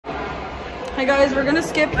Hey guys, we're gonna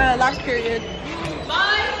skip last period.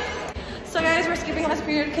 Bye! So guys, we're skipping last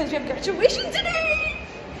period because we have graduation today!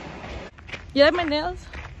 You like my nails?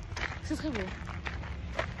 C'est très beau.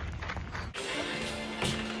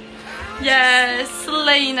 Yes,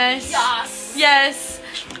 Selena's. Yes. Yes.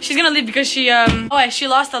 She's gonna leave because she she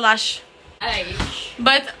lost a lash.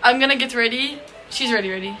 But I'm gonna get ready. She's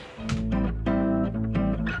ready.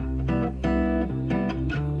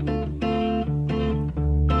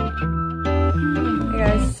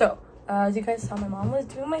 Hey guys, so as you guys saw, my mom was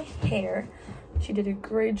doing my hair. She did a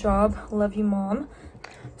great job. Love you, mom.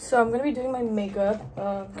 So I'm gonna be doing my makeup.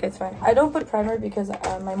 Okay, it's fine. I don't put primer because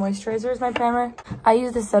my moisturizer is my primer. I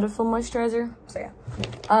use the Cetaphil moisturizer. So yeah.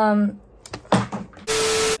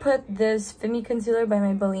 Put this Fit Me concealer by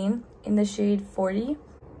Maybelline in the shade 40.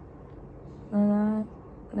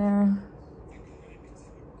 There.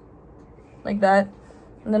 Like that.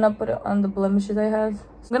 And then I'll put it on the blemishes I have.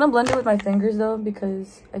 So I'm gonna blend it with my fingers though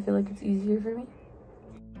because I feel like it's easier for me.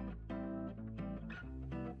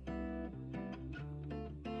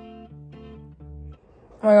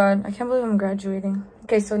 Oh my god, I can't believe I'm graduating.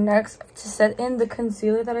 Okay, so next, to set in the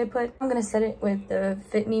concealer that I put, I'm gonna set it with the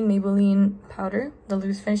Fit Me Maybelline powder, the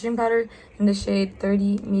loose finishing powder, in the shade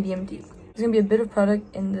 30 medium deep. There's gonna be a bit of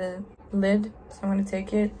product in the lid, so I'm gonna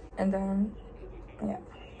take it, and then, yeah.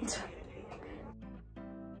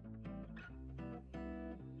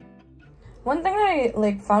 One thing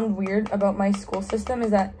I found weird about my school system is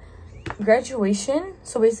that graduation,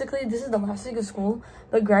 so basically this is the last week of school,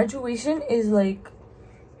 but graduation is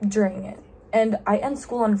during it, and I end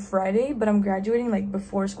school on Friday, but I'm graduating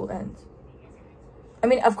before school ends. I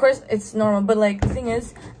mean, of course it's normal, but the thing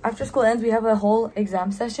is, after school ends we have a whole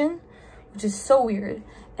exam session, which is so weird,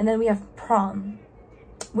 and then we have prom,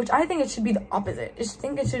 which I think it should be the opposite. I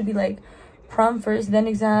think it should be prom first, then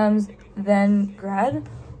exams, then grad,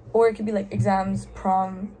 or it could be exams,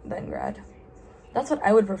 prom, then grad. That's what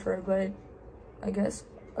I would prefer, but I guess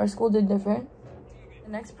our school did different.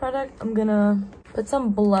 The next product, I'm gonna put some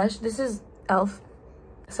blush. This is e.l.f.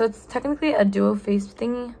 So it's technically a duo face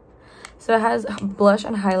thingy. So it has blush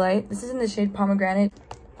and highlight. This is in the shade Pomegranate.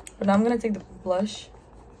 But now I'm gonna take the blush.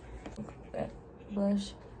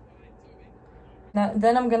 Now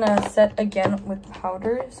then I'm gonna set again with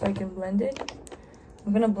powder so I can blend it.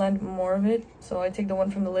 I'm gonna blend more of it. So I take the one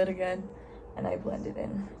from the lid again and I blend it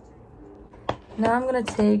in. Now I'm gonna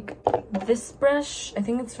take this brush, I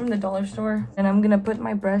think it's from the dollar store, and I'm gonna put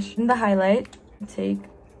my brush in the highlight, take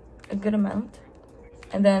a good amount,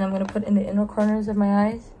 and then I'm gonna put in the inner corners of my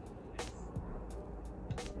eyes.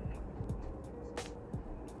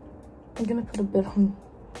 I'm gonna put a bit on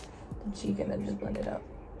the cheek and then just blend it out.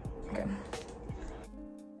 Okay.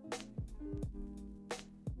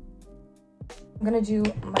 I'm gonna do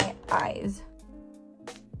my eyes.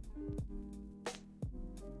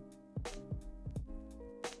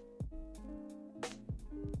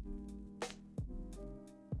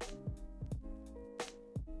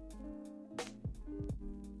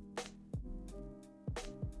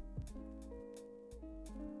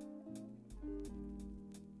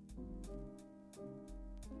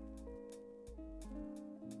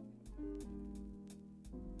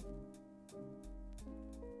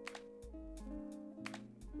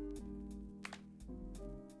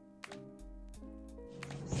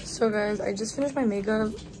 So guys, I just finished my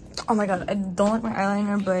makeup. Oh my god, I don't like my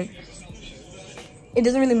eyeliner, but it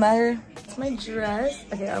doesn't really matter. It's my dress.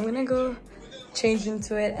 Okay, I'm gonna go change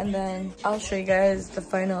into it and then I'll show you guys the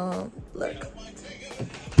final look.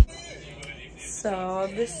 So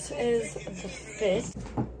this is the fit.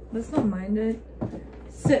 Let's not mind it.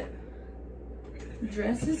 So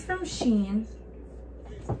dress is from Shein.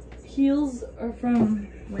 Heels are from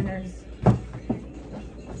Winners.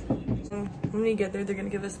 When we get there, they're gonna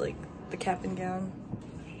give us the cap and gown.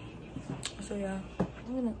 So yeah,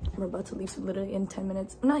 we're about to leave, so literally in 10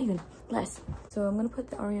 minutes, not even less. So I'm gonna put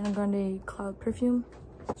the Ariana Grande Cloud perfume.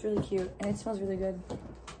 It's really cute and it smells really good.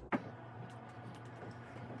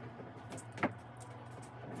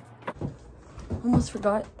 Almost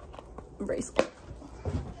forgot bracelet.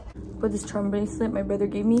 But this charm bracelet my brother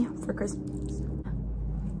gave me for Christmas.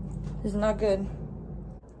 It's not good.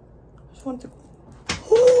 I just want to.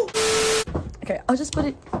 Okay, I'll just put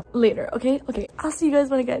it later, okay? Okay, I'll see you guys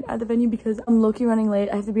when I get at the venue because I'm low-key running late.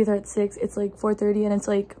 I have to be there at 6. It's 4:30 and it's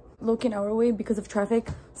low-key an hour away because of traffic.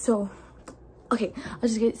 So, okay, I'll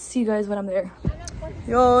just see you guys when I'm there.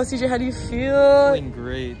 Yo, CJ, how do you feel? Feeling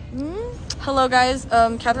great. Hello, guys.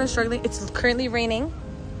 Catherine's struggling. It's currently raining.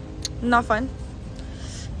 Not fun.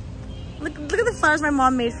 Look at the flowers my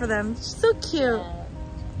mom made for them. She's so cute.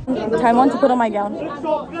 Time on to put on my gown.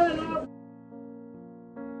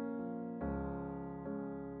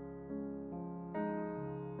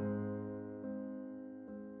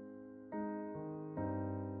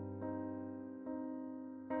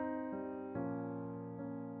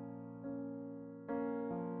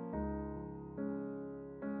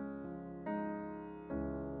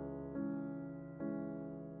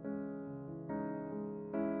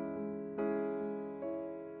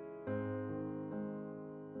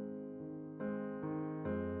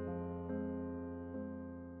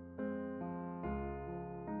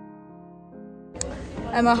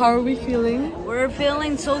 Emma, how are we feeling? We're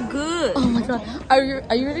feeling so good. Oh my god.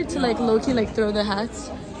 Are you ready to like low-key like throw the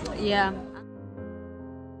hats? Yeah.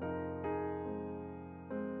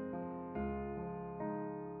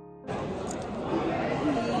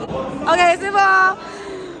 Okay, c'est bon.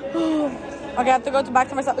 Okay, I have to go back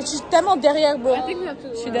to myself. Je suis tellement derrière, bro. I think we have to.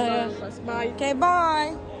 Je suis derrière. Bye. Okay,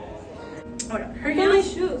 bye. Oh, her yellow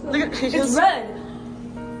shoes. Look at her It's heels. red.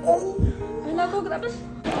 Oh. I'm not going to grab it.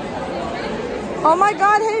 Oh my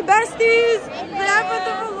god, hey besties! There for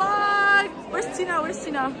the vlog! Where's Tina? Where's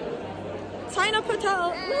Tina? Tina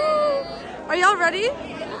Patel! Woo! Are y'all ready?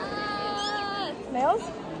 Nails?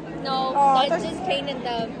 No, Oh, I just painted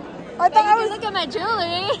them. I thought I was. Look at my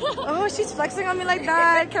jewelry. Oh, she's flexing on me like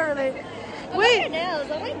that. I can't relate. Look at Wait, her nails.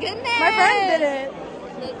 Oh my goodness. my friend did it.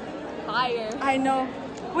 It's fire. I know.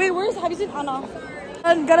 Wait, have you seen Anna?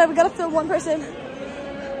 We gotta film one person.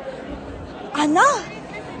 Anna?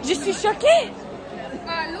 Je suis choquée.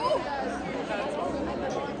 Allô?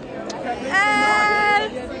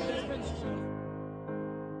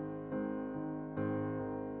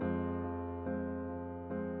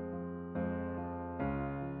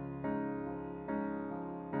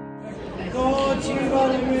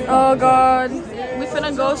 Oh god, we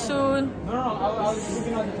finna go soon.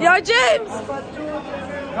 Yo, James!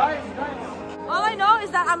 All I know is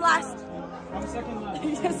that I'm last. I'm second last.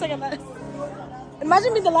 You're second last.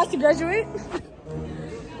 Imagine being the last to graduate.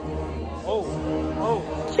 Oh.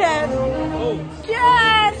 Can't. Oh.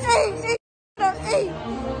 Can't! Hey!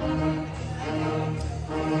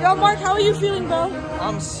 Yo, Mark, how are you feeling, bro?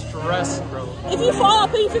 I'm stressed, bro. If you fall, I'll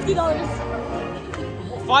pay you $50.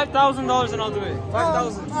 $5,000 and I'll do it.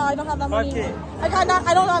 5,000. Oh, I don't have that money 5K. anymore. I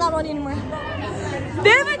don't have that money anymore.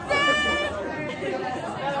 Davidson!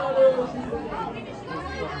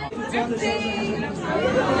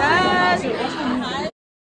 Yes!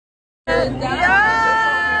 Yeah!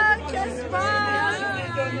 Kiss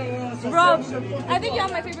bro, I think you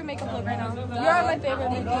have my favorite makeup look right now. You are my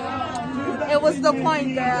favorite makeup. It was the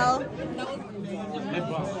point, girl.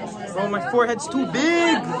 Bro, my forehead's too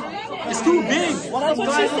big. It's too big. That's what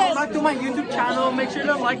she said. Go back to my YouTube channel. Make sure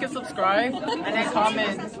to like and subscribe. And then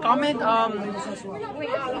comment. Comment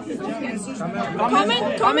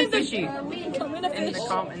fishy. Comment a fish.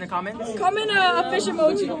 In the comments. Comment a fish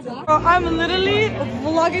emoji. Bro, I'm literally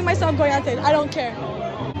vlogging myself going out there. I don't care.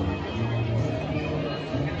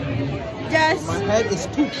 Yes. My head is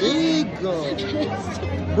too big.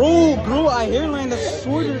 Bro, grow a hairline that's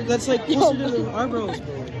shorter. That's like closer to the eyebrows,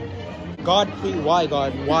 bro. God, please, why,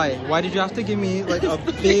 God? Why? Why did you have to give me like a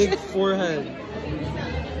big forehead?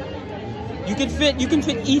 You can fit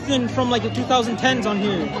Ethan from like the 2010s on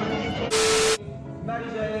here.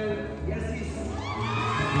 Mary-jaelle,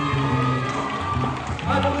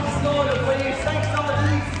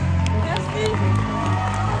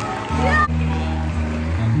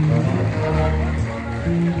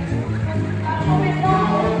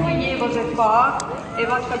 Voyez vos efforts et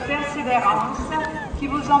votre persévérance qui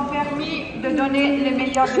vous ont permis de donner le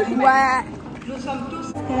meilleur de vous-même. Ouais. Nous sommes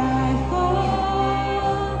tous...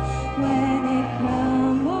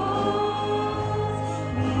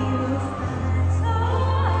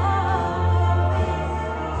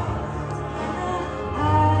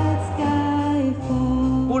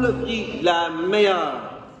 Pour le prix la meilleure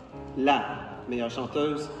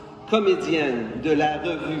chanteuse, comédienne de la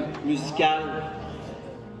revue musicale,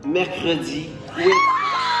 mercredi. Oui.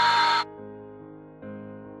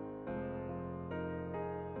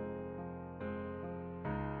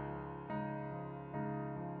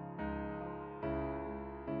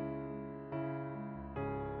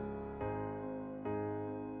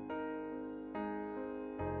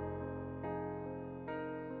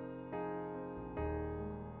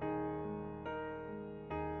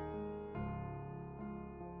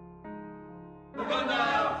 Le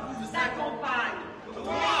bonheur vous accompagne.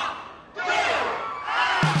 3, 2, 1.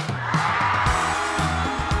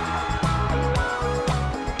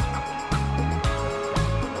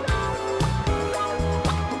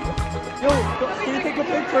 Yo, can you take a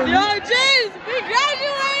picture? Yo, James, we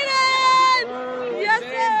graduated! Yes,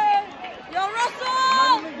 sir! Yo,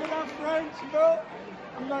 Russell! I'm not even good at French, bro.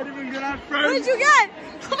 I'm not even good at French. What did you get?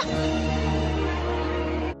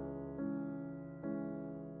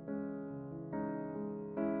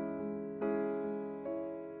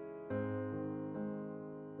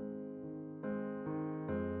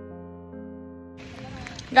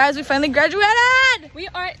 Guys, we finally graduated! We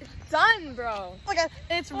are done, bro. Oh my god,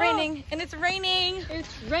 it's raining, and it's raining. It's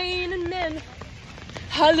raining men.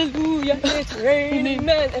 Hallelujah, it's raining.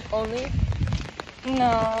 Men, if only.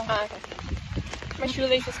 No. Okay. My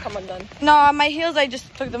shoelaces come undone. No, my heels, I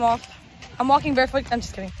just took them off. I'm walking barefoot. I'm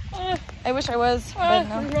just kidding. I wish I was, but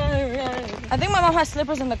no. I think my mom has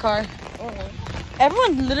slippers in the car.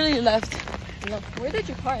 Everyone literally left. Where did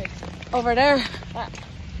you park? Over there.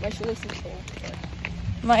 My shoelaces is full.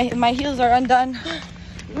 My heels are undone.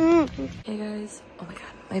 Hey guys. Oh my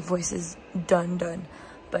god. My voice is done.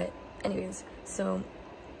 But anyways, so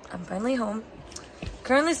I'm finally home.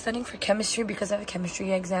 Currently studying for chemistry because I have a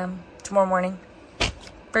chemistry exam tomorrow morning.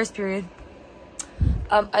 First period.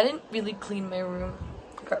 I didn't really clean my room.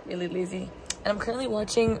 I got really lazy. And I'm currently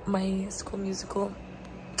watching my school musical,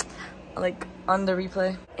 like, on the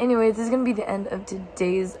replay. Anyways, this is gonna be the end of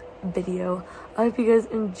today's video. I hope you guys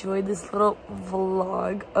enjoyed this little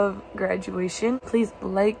vlog of graduation. Please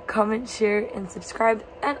like, comment, share, and subscribe.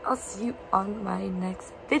 And I'll see you on my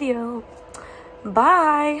next video.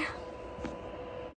 Bye!